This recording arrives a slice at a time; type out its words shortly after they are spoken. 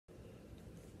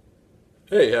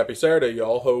Hey, happy Saturday,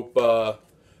 y'all.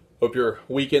 Hope your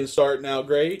weekend's starting out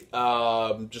great.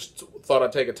 Just thought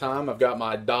I'd take a time. I've got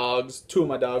my dogs, two of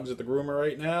my dogs at the groomer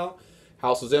right now.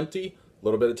 House is empty. A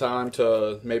little bit of time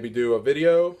to maybe do a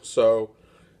video. So,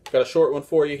 got a short one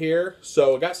for you here.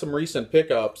 So, I got some recent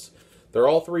pickups. They're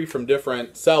all three from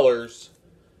different sellers,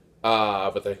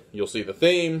 but you'll see the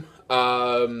theme.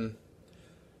 And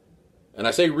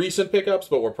I say recent pickups,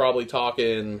 but we're probably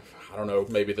talking, I don't know,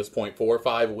 maybe at this point 4 or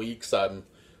 5 weeks. I'm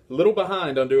a little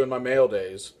behind on doing my mail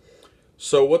days.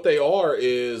 So what they are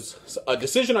is a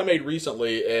decision I made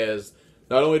recently is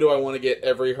not only do I want to get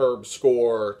every Herb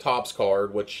Score Topps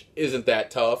card, which isn't that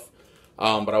tough,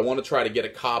 but I want to try to get a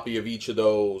copy of each of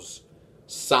those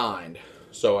signed.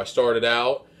 So I started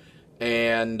out,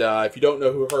 and if you don't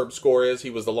know who Herb Score is, he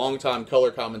was the longtime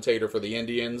color commentator for the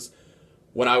Indians.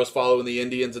 When I was following the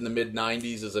Indians in the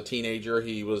mid-90s as a teenager,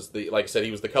 he was like I said,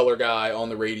 he was the color guy on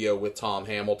the radio with Tom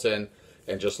Hamilton,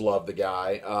 and just loved the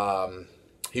guy.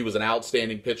 He was an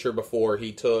outstanding pitcher before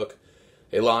he took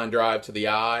a line drive to the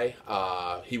eye.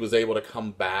 He was able to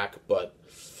come back, but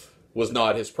was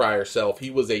not his prior self. He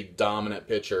was a dominant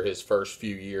pitcher his first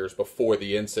few years before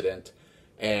the incident,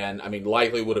 and I mean,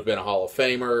 likely would have been a Hall of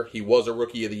Famer. He was a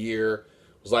Rookie of the Year,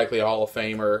 was likely a Hall of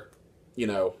Famer. You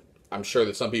know, I'm sure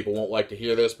that some people won't like to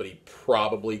hear this, but he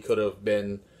probably could have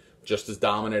been just as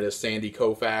dominant as Sandy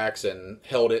Koufax and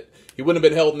held it. He wouldn't have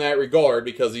been held in that regard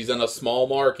because he's in a small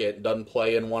market, doesn't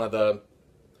play in one of the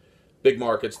big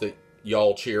markets that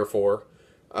y'all cheer for.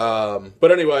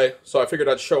 But anyway, so I figured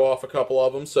I'd show off a couple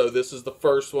of them. So this is the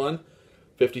first one,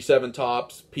 57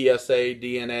 Topps, PSA,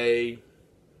 DNA,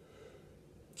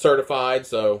 certified.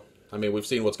 So, I mean, we've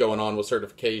seen what's going on with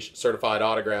certified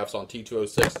autographs on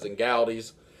T206s and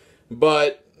Gaudies.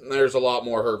 But there's a lot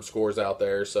more Herb Scores out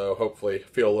there, so hopefully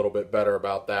feel a little bit better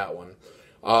about that one.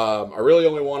 I really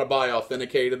only want to buy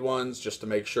authenticated ones just to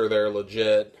make sure they're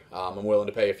legit. I'm willing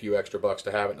to pay a few extra bucks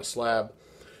to have it in a slab.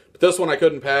 But this one I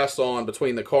couldn't pass on.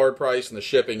 Between the card price and the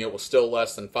shipping, it was still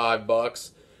less than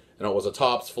 $5. And it was a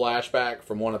Topps flashback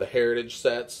from one of the Heritage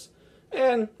sets.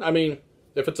 And, I mean,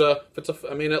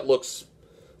 it looks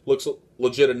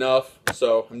legit enough,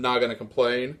 so I'm not going to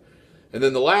complain. And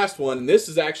then the last one, and this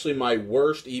is actually my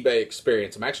worst eBay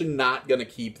experience. I'm actually not going to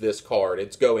keep this card.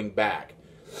 It's going back.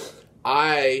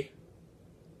 I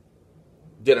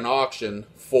did an auction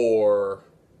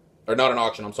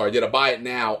did a buy it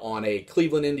now on a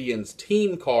Cleveland Indians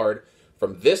team card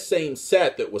from this same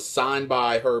set that was signed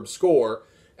by Herb Score,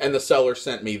 and the seller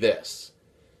sent me this.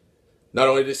 Not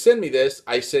only did he send me this,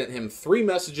 I sent him 3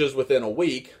 messages within a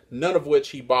week, none of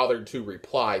which he bothered to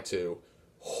reply to.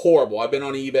 Horrible. I've been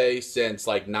on eBay since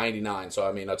like 99, so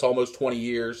I mean, that's almost 20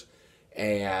 years,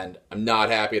 and I'm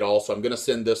not happy at all, so I'm going to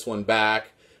send this one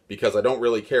back because I don't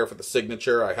really care for the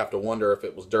signature. I have to wonder if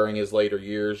it was during his later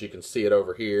years. You can see it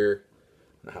over here.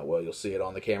 I don't know how well you'll see it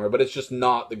on the camera, but it's just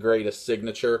not the greatest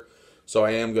signature, so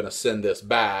I am going to send this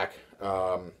back.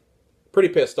 Pretty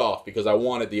pissed off because I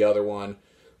wanted the other one.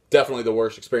 Definitely the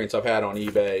worst experience I've had on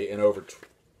eBay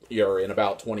in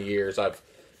about 20 years. I've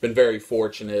been very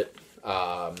fortunate.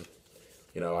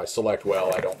 I select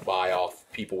well. I don't buy off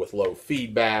people with low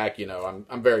feedback.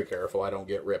 I'm very careful. I don't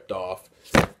get ripped off.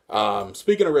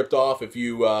 Speaking of ripped off, if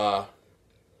you, I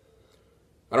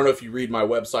don't know if you read my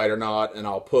website or not, and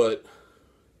I'll put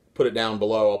it down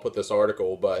below. I'll put this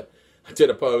article, but I did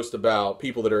a post about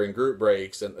people that are in group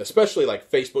breaks, and especially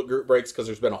like Facebook group breaks, because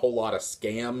there's been a whole lot of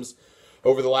scams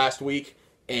over the last week.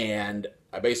 And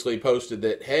I basically posted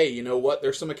that, hey, you know what?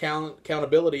 There's some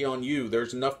accountability on you.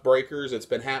 There's enough breakers. It's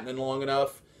been happening long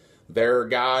enough. There are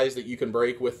guys that you can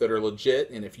break with that are legit.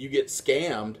 And if you get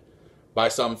scammed by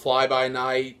some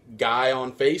fly-by-night guy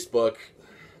on Facebook,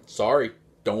 sorry,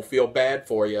 don't feel bad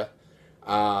for you.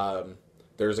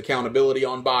 There's accountability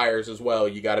on buyers as well.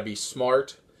 You got to be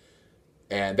smart.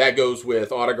 And that goes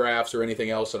with autographs or anything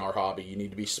else in our hobby. You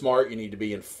need to be smart. You need to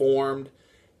be informed.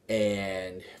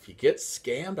 And if you get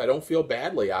scammed, I don't feel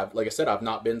badly. Like I said, I've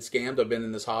not been scammed. I've been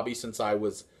in this hobby since I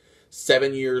was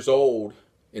 7 years old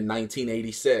in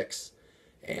 1986.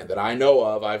 And that I know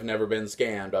of, I've never been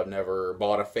scammed. I've never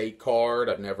bought a fake card.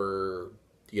 I've never,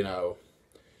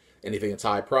 anything that's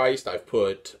high priced.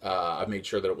 I've made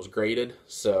sure that it was graded.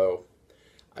 So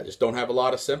I just don't have a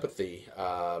lot of sympathy.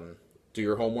 Do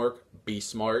your homework. Be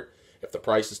smart. If the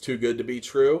price is too good to be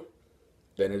true,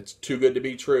 then it's too good to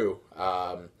be true.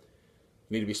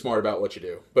 You need to be smart about what you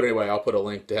do. But anyway, I'll put a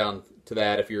link down to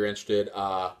that if you're interested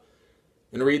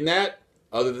in reading that.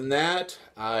 Other than that,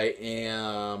 I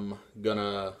am going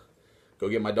to go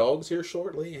get my dogs here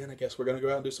shortly, and I guess we're going to go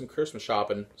out and do some Christmas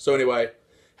shopping. So anyway,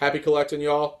 happy collecting,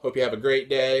 y'all. Hope you have a great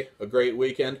day, a great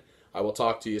weekend. I will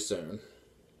talk to you soon.